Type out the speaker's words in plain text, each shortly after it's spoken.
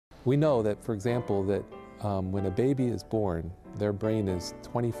We know that, for example, that when a baby is born, their brain is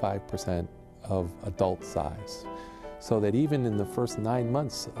 25% of adult size. So that even in the first 9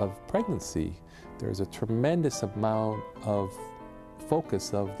 months of pregnancy, there's a tremendous amount of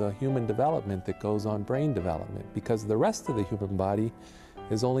focus of the human development that goes on brain development, because the rest of the human body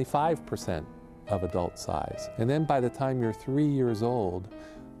is only 5% of adult size. And then by the time you're 3 years old,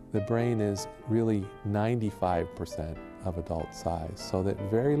 the brain is really 95% of adult size, so that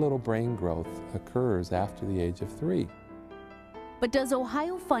very little brain growth occurs after the age of 3. But does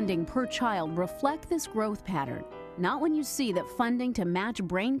Ohio funding per child reflect this growth pattern? Not when you see that funding to match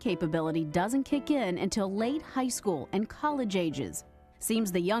brain capability doesn't kick in until late high school and college ages.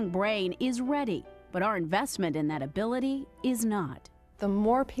 Seems the young brain is ready, but our investment in that ability is not. The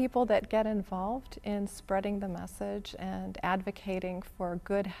more people that get involved in spreading the message and advocating for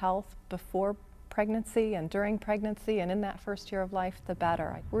good health before pregnancy and during pregnancy and in that first year of life, the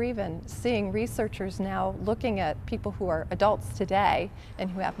better. We're even seeing researchers now looking at people who are adults today and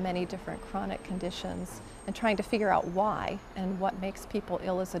who have many different chronic conditions and trying to figure out why and what makes people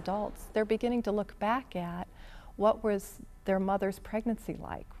ill as adults. They're beginning to look back at what was their mother's pregnancy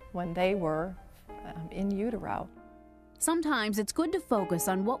like when they were in utero. Sometimes it's good to focus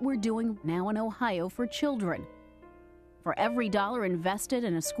on what we're doing now in Ohio for children. For every dollar invested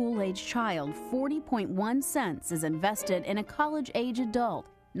in a school-age child, 40.1 cents is invested in a college-age adult,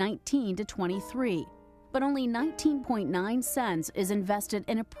 19 to 23. But only 19.9 cents is invested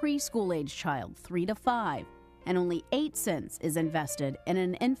in a preschool-age child, 3 to 5. And only 8 cents is invested in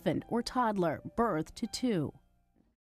an infant or toddler, birth to 2.